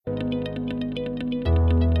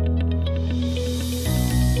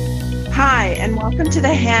Hi, and welcome to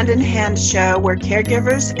the Hand in Hand show where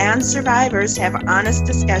caregivers and survivors have honest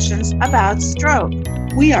discussions about stroke.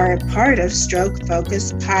 We are a part of Stroke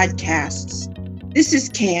Focus Podcasts. This is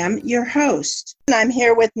Cam, your host, and I'm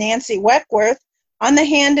here with Nancy Weckworth on the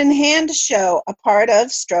Hand in Hand show, a part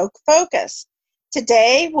of Stroke Focus.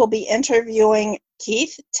 Today, we'll be interviewing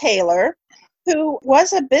Keith Taylor, who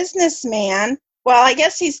was a businessman. Well, I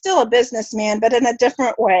guess he's still a businessman, but in a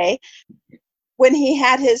different way, when he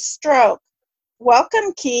had his stroke.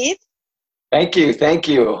 Welcome, Keith. Thank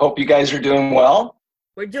you. Hope you guys are doing well.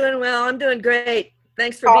 We're doing well. I'm doing great.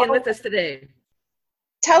 Thanks for being with us today.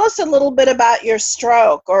 Tell us a little bit about your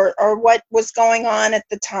stroke or what was going on at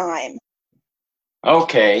the time.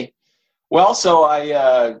 Okay. Well, so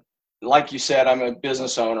I, like you said, I'm a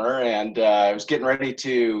business owner, and I was getting ready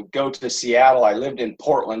to go to Seattle. I lived in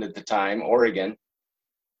Portland at the time, Oregon,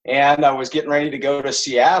 and I was getting ready to go to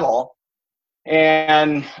Seattle,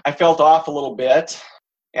 and I felt off a little bit,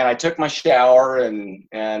 and I took my shower and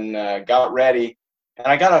got ready, and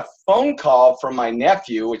I got a phone call from my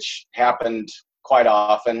nephew, which happened quite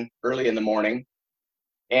often early in the morning,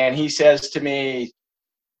 and he says to me,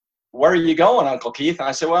 "Where are you going, Uncle Keith?" And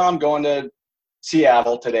I said, "Well, I'm going to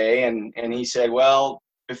Seattle today." And he said, "Well,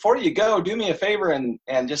 before you go, do me a favor and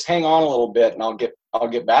just hang on a little bit, and I'll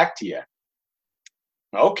get back to you."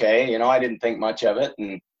 Okay, I didn't think much of it,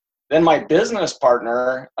 and then my business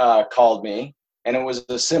partner called me, and it was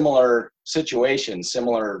a similar situation,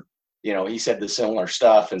 similar, he said the similar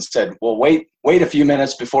stuff and said, "Well, wait a few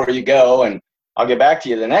minutes before you go, and I'll get back to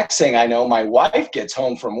you." The next thing I know, my wife gets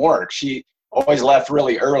home from work. She always left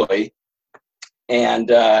really early, and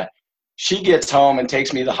she gets home and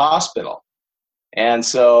takes me to the hospital. And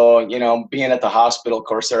so, being at the hospital, of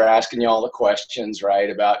course, they're asking you all the questions, right,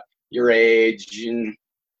 about your age and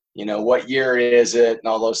what year is it and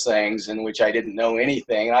all those things, in which I didn't know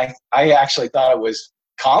anything. I actually thought it was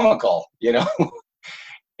comical,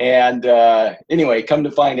 And anyway, come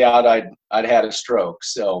to find out, I'd had a stroke.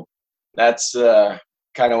 So that's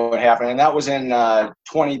kind of what happened. And that was in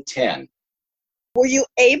 2010. Were you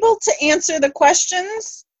able to answer the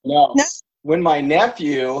questions? No. When my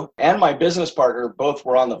nephew and my business partner both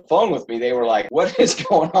were on the phone with me, they were like, "What is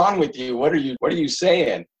going on with you? What are you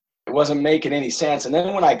saying?" It wasn't making any sense. And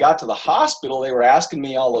then when I got to the hospital, they were asking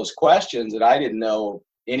me all those questions and I didn't know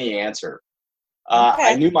any answer. Okay.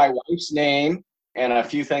 I knew my wife's name and a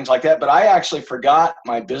few things like that, but I actually forgot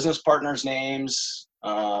my business partner's names,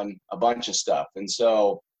 a bunch of stuff. And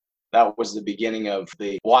so that was the beginning of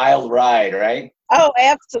the wild ride, right? Oh,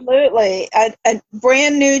 absolutely. A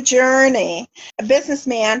brand new journey. A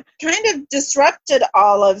businessman kind of disrupted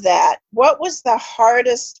all of that. What was the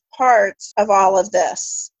hardest part of all of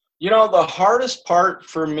this? The hardest part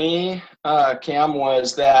for me, Cam,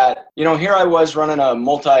 was that, here I was running a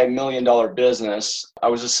multi-million-dollar business. I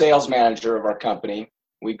was a sales manager of our company.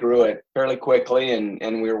 We grew it fairly quickly,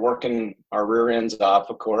 and we were working our rear ends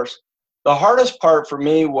off, of course. The hardest part for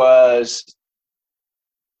me was,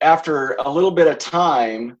 after a little bit of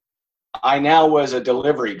time, I now was a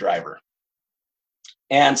delivery driver.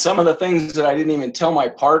 And some of the things that I didn't even tell my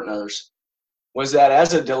partners was that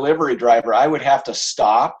as a delivery driver, I would have to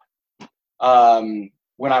stop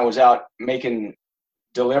when I was out making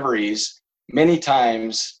deliveries many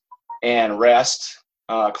times and rest,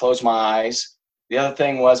 close my eyes. The other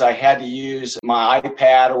thing was I had to use my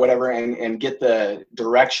iPad or whatever and get the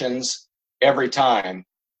directions every time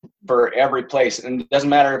for every place. And it doesn't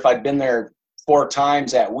matter if I'd been there 4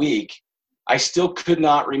 times that week, I still could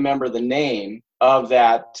not remember the name of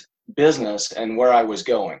that business and where I was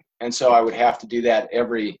going. And so I would have to do that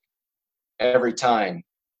every time.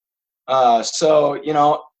 So,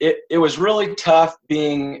 it was really tough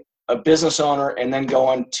being a business owner and then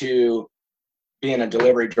going to being a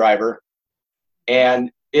delivery driver.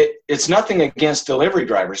 And it's nothing against delivery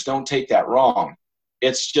drivers. Don't take that wrong.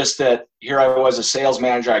 It's just that here I was a sales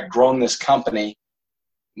manager. I'd grown this company,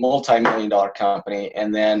 multi-million-dollar company,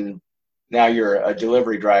 and then now you're a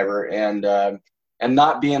delivery driver and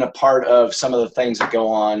not being a part of some of the things that go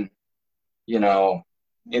on,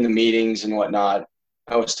 in the meetings and whatnot.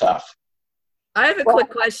 That was tough. I have a quick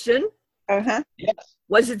question. Uh-huh. Yes.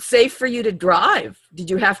 Was it safe for you to drive? Did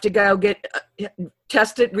you have to go get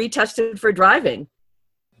retested for driving?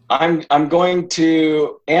 I'm going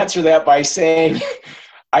to answer that by saying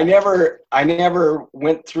I never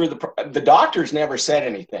went through the doctors never said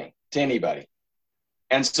anything to anybody.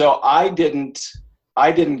 And so I didn't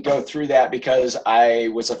go through that because I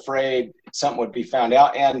was afraid something would be found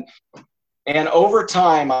out. And over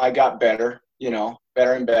time I got better,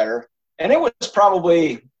 better and better. And it was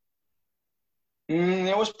probably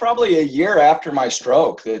a year after my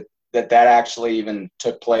stroke that that actually even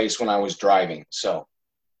took place when I was driving. So.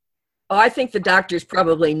 Oh, I think the doctors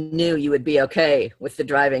probably knew you would be okay with the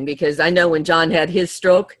driving, because I know when John had his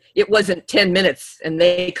stroke, it wasn't 10 minutes and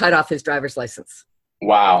they cut off his driver's license.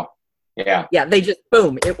 Wow. Yeah. Yeah, they just,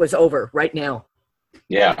 boom, it was over right now.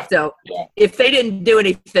 Yeah. So yeah. If they didn't do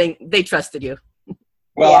anything, they trusted you.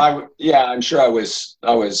 Well, I'm sure I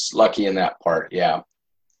was lucky in that part. Yeah.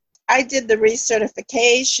 I did the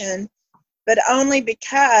recertification, but only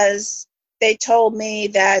because they told me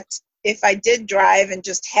that if I did drive and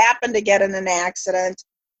just happened to get in an accident,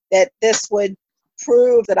 that this would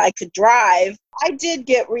prove that I could drive. I did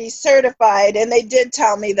get recertified, and they did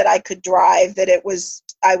tell me that I could drive, that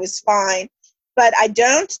I was fine. But I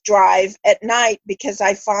don't drive at night because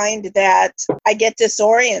I find that I get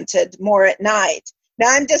disoriented more at night. Now,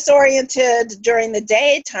 I'm disoriented during the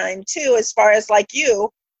daytime too, as far as like you.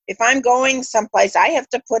 If I'm going someplace, I have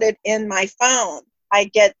to put it in my phone. I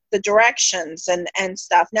get the directions and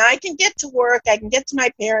stuff. Now, I can get to work, I can get to my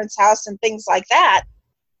parents' house and things like that,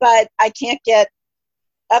 but I can't get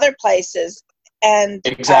other places. And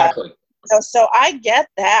exactly. So I get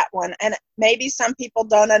that one. And maybe some people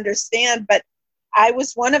don't understand, but I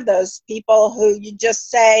was one of those people who you just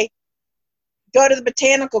say, go to the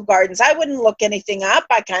botanical gardens. I wouldn't look anything up.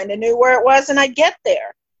 I kind of knew where it was and I'd get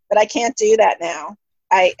there. But I can't do that now.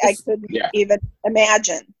 I couldn't even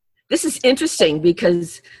imagine. This is interesting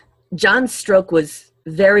because John's stroke was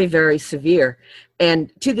very, very severe.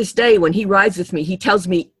 And to this day, when he rides with me, he tells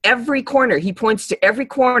me every corner. He points to every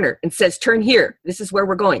corner and says, turn here. This is where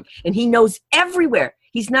we're going. And he knows everywhere.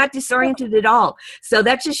 He's not disoriented at all. So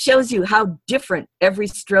that just shows you how different every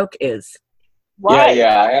stroke is. Right.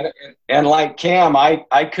 Yeah. And like Cam,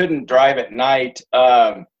 I couldn't drive at night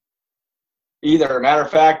either. Matter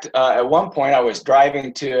of fact, at one point I was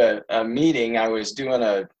driving to a meeting. I was doing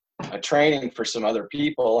a training for some other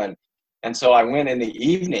people. And so I went in the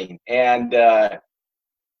evening, and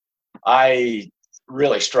I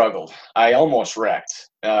really struggled. I almost wrecked.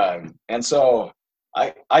 And so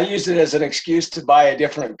I used it as an excuse to buy a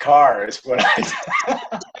different car is what I did.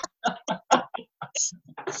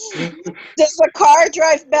 Does the car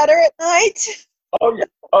drive better at night?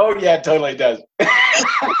 Oh yeah, it totally does.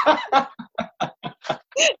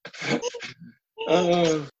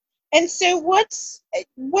 And so what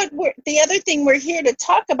the other thing we're here to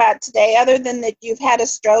talk about today, other than that you've had a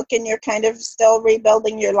stroke and you're kind of still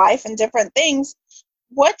rebuilding your life and different things,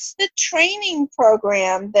 what's the training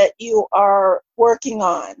program that you are working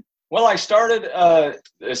on? Well, I started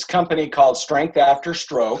this company called Strength After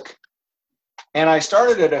Stroke, and I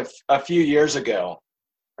started it a few years ago.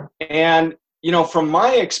 And, from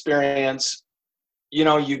my experience,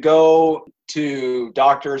 you go to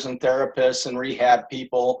doctors and therapists and rehab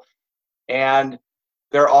people, and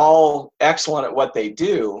they're all excellent at what they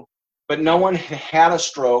do, but no one had a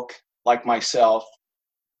stroke like myself.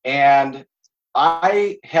 And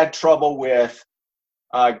I had trouble with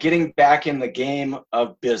getting back in the game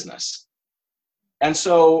of business. And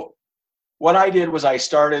so what I did was I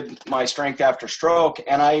started my Strength After Stroke,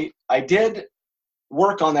 and I did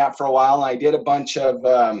work on that for a while. And I did a bunch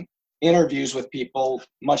of interviews with people,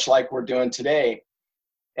 much like we're doing today.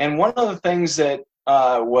 And one of the things that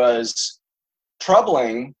was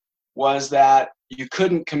troubling was that you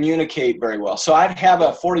couldn't communicate very well. So I'd have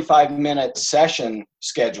a 45-minute session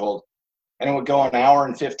scheduled, and it would go an hour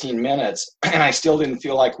and 15 minutes, and I still didn't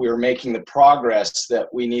feel like we were making the progress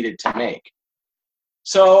that we needed to make.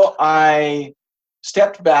 So I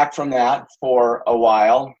stepped back from that for a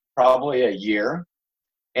while, probably a year,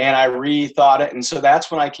 and I rethought it. And so that's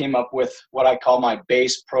when I came up with what I call my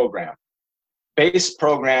BASE program. BASE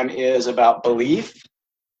program is about belief,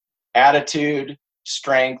 attitude,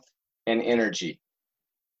 strength, and energy.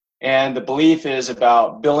 And the belief is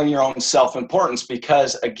about building your own self-importance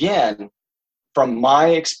because, again, from my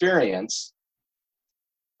experience,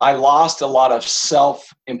 I lost a lot of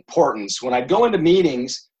self-importance. When I'd go into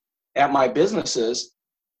meetings at my business,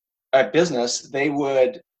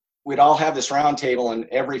 we'd all have this round table, and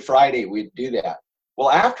every Friday we'd do that. Well,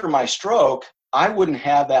 after my stroke, I wouldn't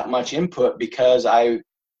have that much input because I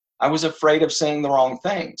was afraid of saying the wrong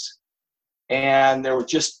things. And there was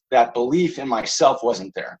just that belief in myself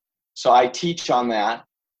wasn't there. So I teach on that.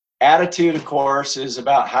 Attitude, of course, is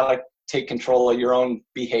about how to take control of your own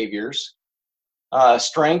behaviors.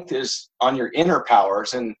 Strength is on your inner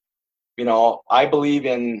powers. And, I believe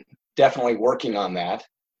in definitely working on that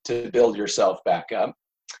to build yourself back up.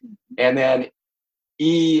 And then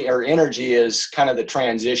E, or energy, is kind of the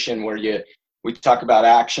transition where we talk about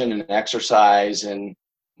action and exercise and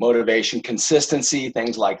motivation, consistency,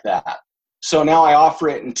 things like that. So now I offer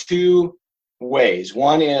it in two ways.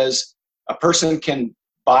 One is a person can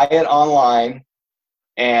buy it online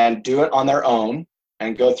and do it on their own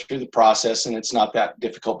and go through the process, and it's not that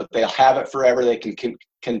difficult, but they'll have it forever. They can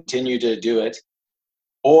continue to do it.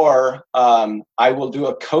 Or I will do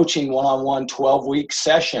a coaching one-on-one 12-week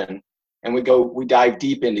session, and we dive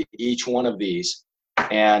deep into each one of these.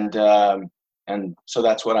 And so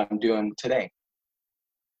that's what I'm doing today.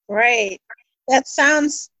 Great. That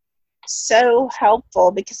sounds so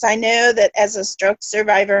helpful, because I know that as a stroke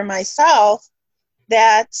survivor myself,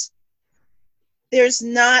 that there's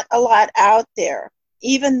not a lot out there.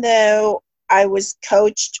 Even though I was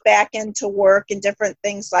coached back into work and different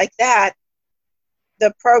things like that,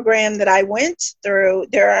 the program that I went through,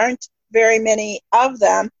 there aren't very many of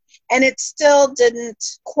them, and it still didn't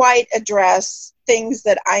quite address things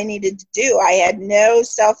that I needed to do. I had no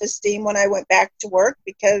self-esteem when I went back to work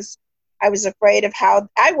because I was afraid of how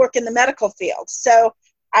I work in the medical field. So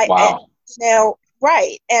Wow.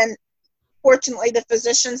 Right. And fortunately, the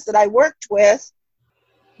physicians that I worked with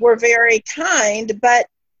were very kind, but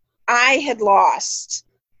I had lost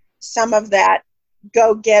some of that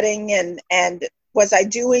go-getting and was I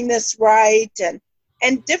doing this right,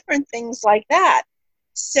 and different things like that.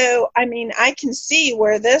 So, I mean, I can see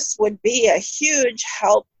where this would be a huge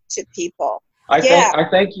help to people. I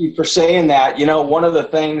thank you for saying that. One of the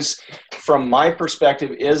things from my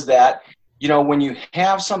perspective is that, when you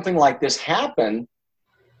have something like this happen,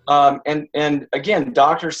 and again,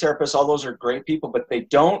 doctors, therapists, all those are great people, but they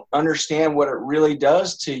don't understand what it really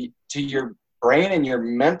does to your brain and your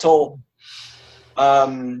mental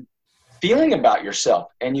feeling about yourself.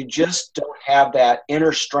 And you just don't have that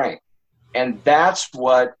inner strength. And that's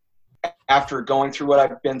what, after going through what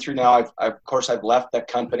I've been through now, of course, I've left the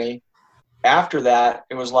company. After that,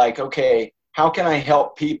 it was like, okay, how can I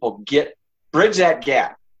help people bridge that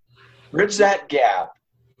gap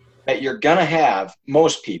that you're going to have,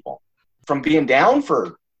 most people, from being down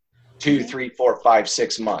for 2, 3, 4, 5,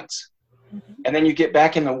 6 months. And then you get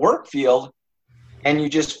back in the work field and you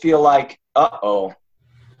just feel like, uh-oh.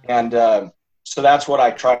 And so that's what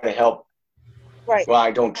I try to help. Right. Well, I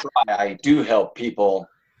don't try. I do help people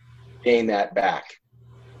gain that back.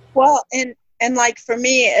 Well, and like for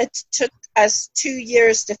me, it took us 2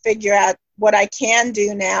 years to figure out what I can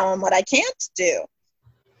do now and what I can't do.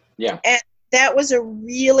 Yeah. And that was a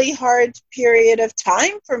really hard period of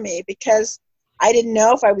time for me, because I didn't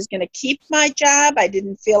know if I was going to keep my job. I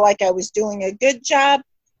didn't feel like I was doing a good job.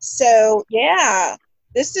 So, yeah,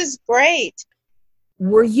 this is great.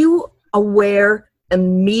 Were you aware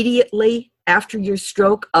immediately after your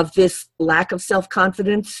stroke of this lack of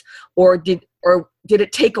self-confidence, or did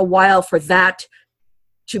it take a while for that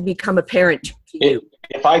to become apparent to you?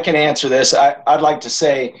 If I can answer this, I'd like to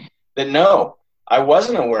say that no, I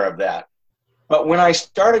wasn't aware of that. But when I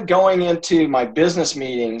started going into my business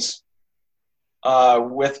meetings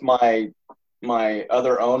with my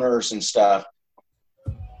other owners and stuff,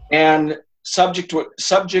 and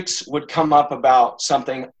subjects would come up about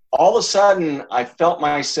something, all of a sudden I felt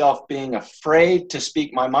myself being afraid to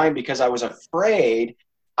speak my mind, because I was afraid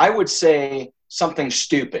I would say something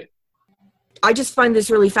stupid. I just find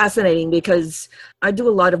this really fascinating, because I do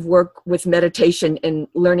a lot of work with meditation and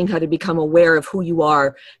learning how to become aware of who you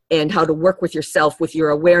are and how to work with yourself with your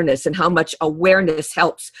awareness, and how much awareness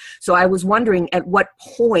helps. So I was wondering at what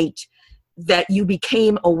point that you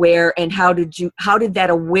became aware, and how did that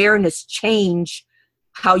awareness change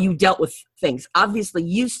how you dealt with things? Obviously,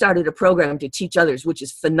 you started a program to teach others, which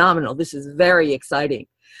is phenomenal. This is very exciting.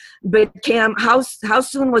 But Cam, how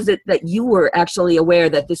soon was it that you were actually aware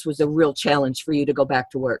that this was a real challenge for you to go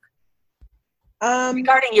back to work?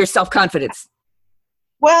 Regarding your self-confidence.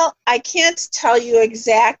 Well, I can't tell you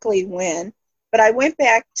exactly when, but I went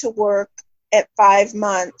back to work at 5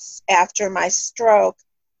 months after my stroke,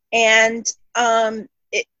 and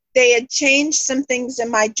they had changed some things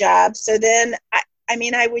in my job. So then,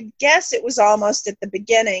 I would guess it was almost at the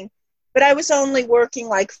beginning, but I was only working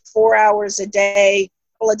like 4 hours a day, a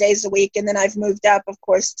couple of days a week, and then I've moved up, of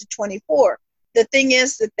course, to 24. The thing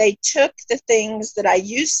is that they took the things that I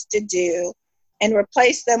used to do and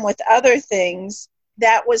replaced them with other things.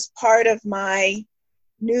 That was part of my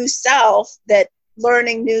new self, that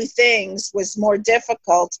learning new things was more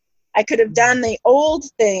difficult. I could have done the old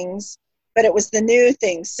things, but it was the new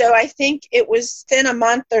things. So I think it was within a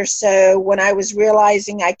month or so when I was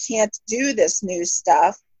realizing I can't do this new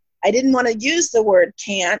stuff. I didn't want to use the word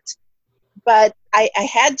can't, but I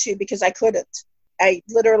had to, because I couldn't. I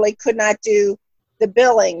literally could not do the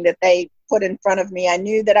billing that they put in front of me. I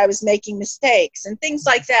knew that I was making mistakes and things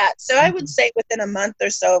like that. So I would say within a month or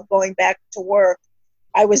so of going back to work,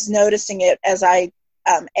 I was noticing it as I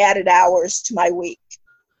added hours to my week.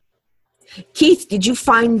 Keith, did you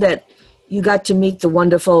find that you got to meet the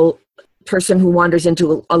wonderful person who wanders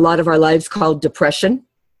into a lot of our lives called depression?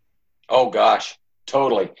 Oh gosh,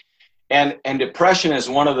 totally. And depression is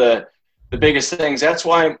one of the biggest things. That's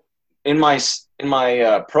why in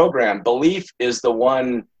my program, belief is the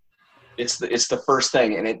one. It's the first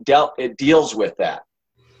thing, and it deals with that.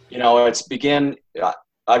 You know,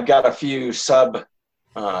 I've got a few sub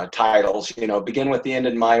titles. You know, begin with the end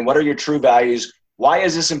in mind. What are your true values? Why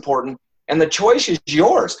is this important? And the choice is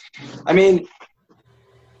yours. I mean,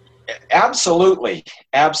 absolutely.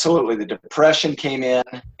 The depression came in.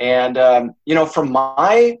 And, you know, from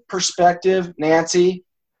my perspective, Nancy,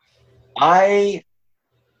 I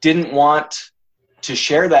didn't want to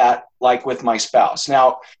share that like with my spouse.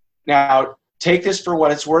 Now, take this for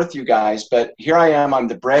what it's worth, you guys, but here I am, I'm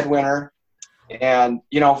the breadwinner. And,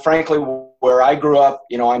 you know, frankly, where I grew up,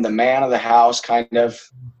 you know, I'm the man of the house, kind of,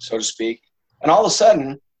 so to speak. And all of a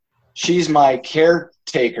sudden, she's my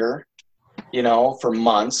caretaker, you know, for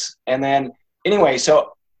months. And then anyway,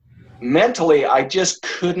 so mentally, I just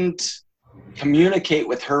couldn't communicate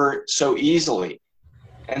with her so easily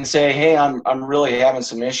and say, hey, I'm really having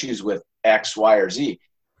some issues with X, Y, or Z.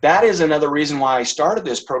 That is another reason why I started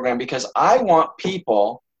this program, because I want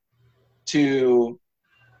people to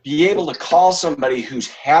be able to call somebody who's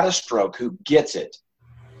had a stroke, who gets it,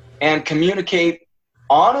 and communicate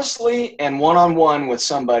honestly and one-on-one with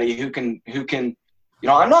somebody who can, you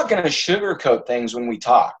know, I'm not going to sugarcoat things when we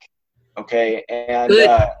talk. Okay. And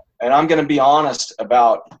I'm going to be honest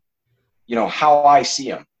about, you know, how I see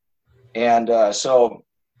them. And so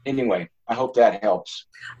anyway, I hope that helps.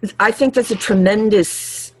 I think that's a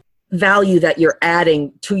tremendous value that you're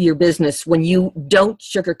adding to your business when you don't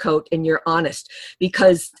sugarcoat and you're honest,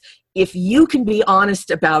 because if you can be honest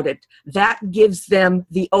about it, that gives them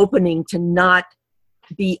the opening to not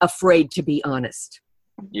be afraid to be honest.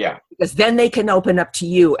 Yeah. Because then they can open up to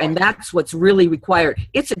you, and that's what's really required.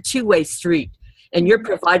 It's a two-way street, and you're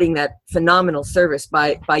providing that phenomenal service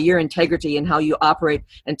by your integrity and how you operate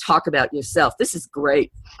and talk about yourself. This is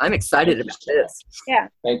great. I'm excited about this. Yeah.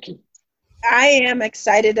 Thank you. I am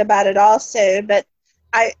excited about it also, but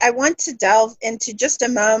I want to delve into just a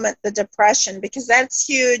moment the depression, because that's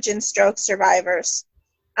huge in stroke survivors.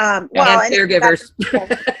 And caregivers.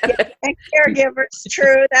 And caregivers,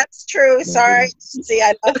 true, that's true. Sorry, see,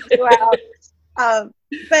 I left you out.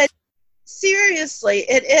 But seriously,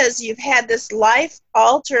 it is. You've had this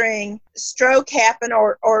life-altering stroke happen,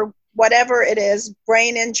 or whatever it is,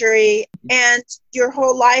 brain injury, and your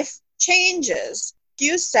whole life changes.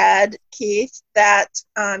 You said, Keith, that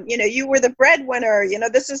you know, you were the breadwinner. You know,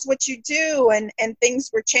 this is what you do, and things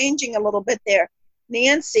were changing a little bit there.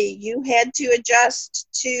 Nancy, you had to adjust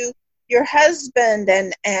to your husband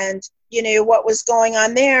and you know what was going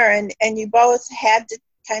on there, and you both had to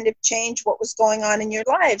kind of change what was going on in your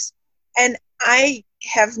lives. And I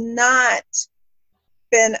have not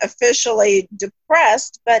been officially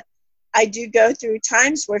depressed, but I do go through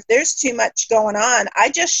times where if there's too much going on, I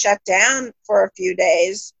just shut down for a few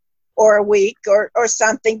days or a week or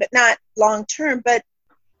something, but not long term. But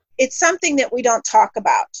it's something that we don't talk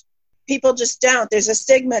about. People just don't. There's a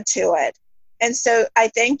stigma to it. And so I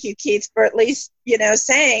thank you, Keith, for at least, you know,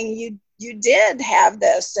 saying you did have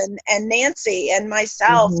this, and Nancy and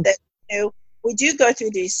myself, that, you know, we do go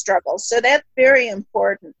through these struggles. So that's very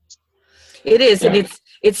important. It is. And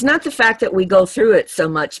it's not the fact that we go through it so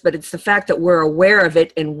much, but it's the fact that we're aware of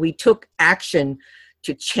it and we took action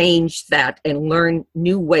to change that and learn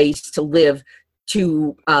new ways to live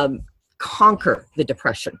to conquer the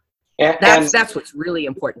depression. That's what's really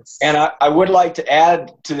important. And I would like to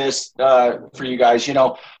add to this for you guys, you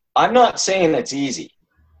know, I'm not saying it's easy.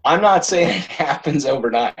 I'm not saying it happens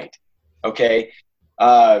overnight. Okay.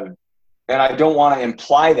 And I don't want to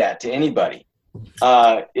imply that to anybody.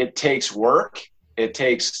 It takes work. It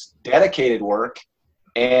takes dedicated work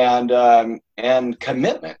and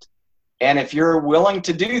commitment. And if you're willing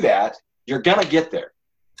to do that, you're going to get there.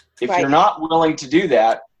 If Right. you're not willing to do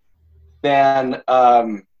that, then,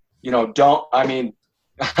 you know,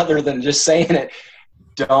 other than just saying it,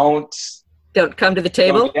 don't come to the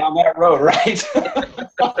table. Go down that road, right?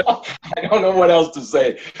 I don't know what else to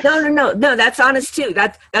say. No. That's honest too.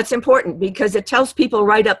 That's important, because it tells people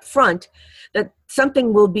right up front that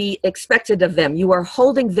something will be expected of them. You are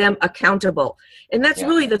holding them accountable. And that's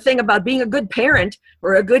really the thing about being a good parent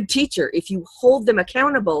or a good teacher. If you hold them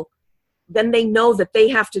accountable, then they know that they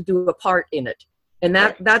have to do a part in it. And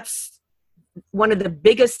that's one of the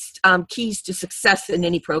biggest keys to success in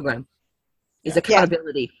any program is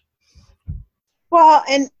accountability. Well,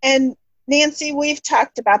 and Nancy, we've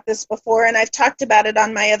talked about this before, and I've talked about it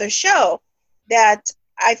on my other show, that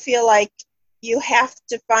I feel like you have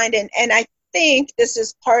to find, and I think this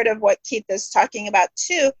is part of what Keith is talking about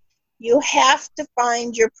too, you have to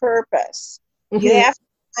find your purpose. Mm-hmm. You have to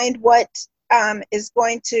find what is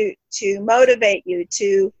going to motivate you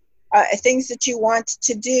to things that you want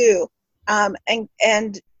to do,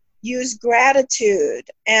 and use gratitude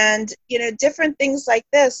and, different things like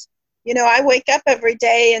this. I wake up every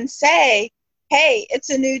day and say, hey, it's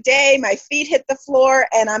a new day. My feet hit the floor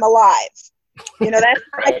and I'm alive. That's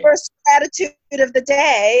my first gratitude of the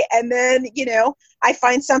day. And then, I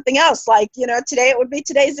find something else like, today it would be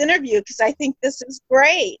today's interview because I think this is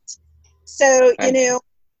great. So,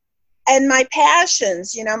 and my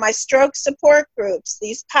passions, my stroke support groups,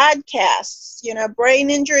 these podcasts, brain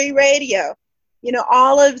injury radio,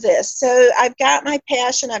 all of this. So I've got my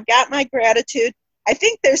passion, I've got my gratitude. I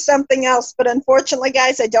think there's something else, but unfortunately,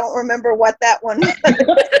 guys, I don't remember what that one was.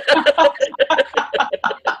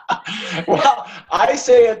 Well, I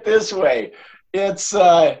say it this way. It's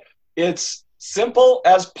simple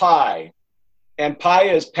as pie. And pie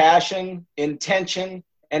is passion, intention,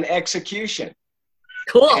 and execution.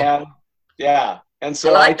 Cool. And yeah. And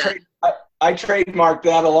so I trademarked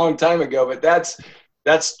that a long time ago, but that's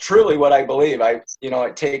truly what I believe.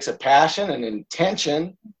 It takes a passion and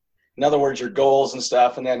intention. In other words, your goals and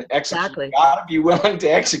stuff, and then execute. Exactly. You got to be willing to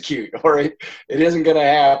execute, or it isn't going to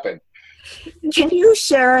happen. Can you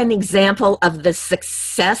share an example of the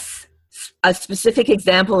success, a specific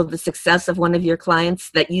example of the success of one of your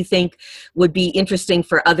clients that you think would be interesting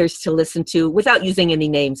for others to listen to, without using any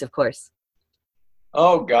names, of course?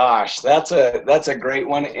 Oh gosh, that's a great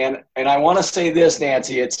one, and I want to say this,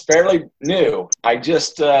 Nancy. It's fairly new. I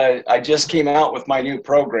just came out with my new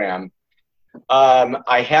program.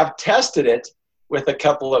 I have tested it with a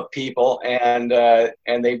couple of people, and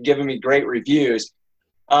they've given me great reviews.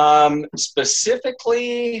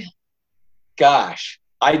 Specifically, gosh,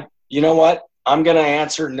 you know what? I'm going to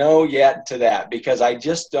answer no yet to that because I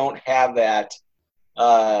just don't have that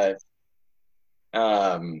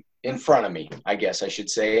in front of me, I guess I should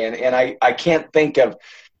say. And I can't think of,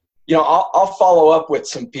 I'll follow up with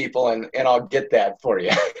some people and I'll get that for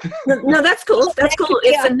you. No, that's cool. That's cool.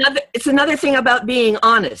 It's another thing about being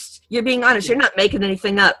honest. You're being honest. You're not making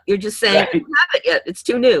anything up. You're just saying, I don't have it yet. It's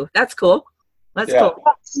too new. That's cool. That's cool.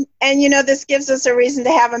 And this gives us a reason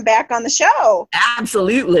to have him back on the show.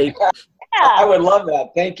 Absolutely. Yeah. I would love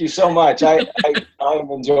that. Thank you so much. I'm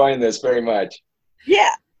enjoying this very much.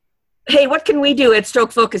 Yeah. Hey, what can we do at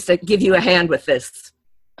Stroke Focus to give you a hand with this?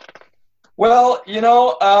 Well,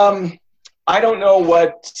 I don't know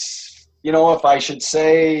what, if I should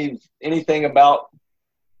say anything about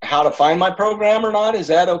how to find my program or not. Is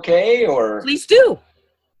that okay? Or please do.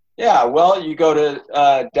 Yeah, well, you go to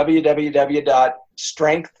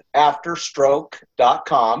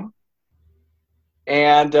www.strengthafterstroke.com,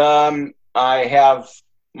 and I have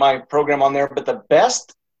my program on there. But the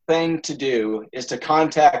best thing to do is to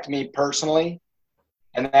contact me personally,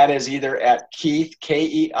 and that is either at Keith,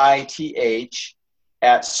 Keith, at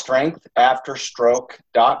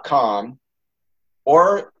strengthafterstroke.com,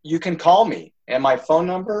 or you can call me, and my phone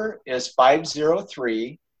number is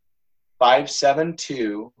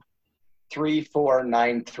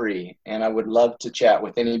 503-572-3493, and I would love to chat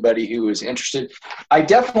with anybody who is interested. I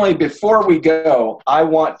definitely, before we go, I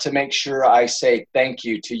want to make sure I say thank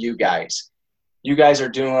you to you guys. You guys are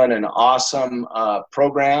doing an awesome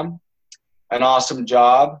program, an awesome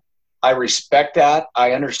job. I respect that.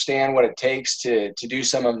 I understand what it takes to do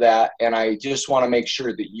some of that, and I just want to make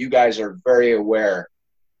sure that you guys are very aware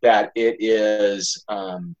that it is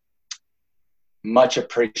much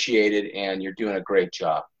appreciated, and you're doing a great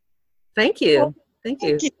job. Thank you. Thank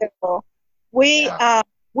you. We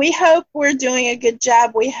hope we're doing a good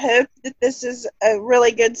job. We hope that this is a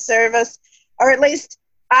really good service, or at least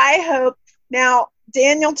I hope. Now,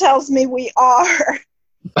 Daniel tells me we are.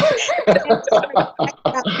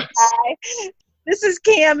 This is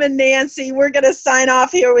Cam and Nancy. We're going to sign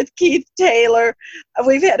off here with Keith Taylor.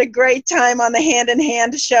 We've had a great time on the Hand in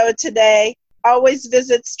Hand show today. Always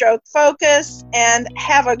visit Stroke Focus and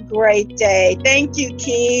have a great day. Thank you,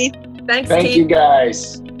 Keith. Thank you,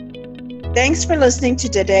 guys. Thanks for listening to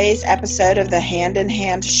today's episode of the Hand in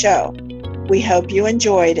Hand show. We hope you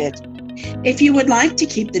enjoyed it. If you would like to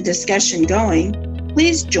keep the discussion going,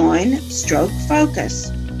 please join Stroke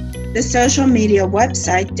Focus, the social media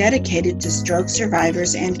website dedicated to stroke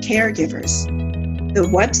survivors and caregivers. The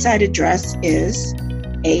website address is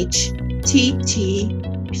https://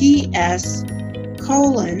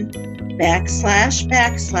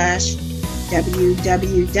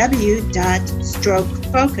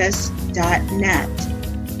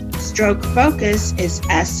 www.strokefocus.net. Stroke Focus is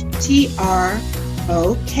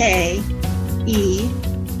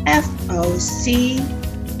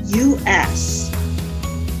STROKEFOCUS.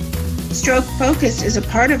 Stroke Focus is a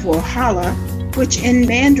part of Wohala, which in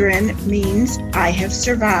Mandarin means I have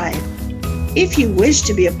survived. If you wish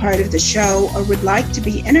to be a part of the show or would like to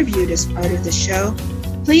be interviewed as part of the show,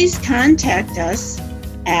 please contact us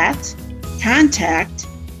at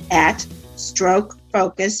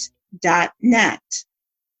contact@strokefocus.net.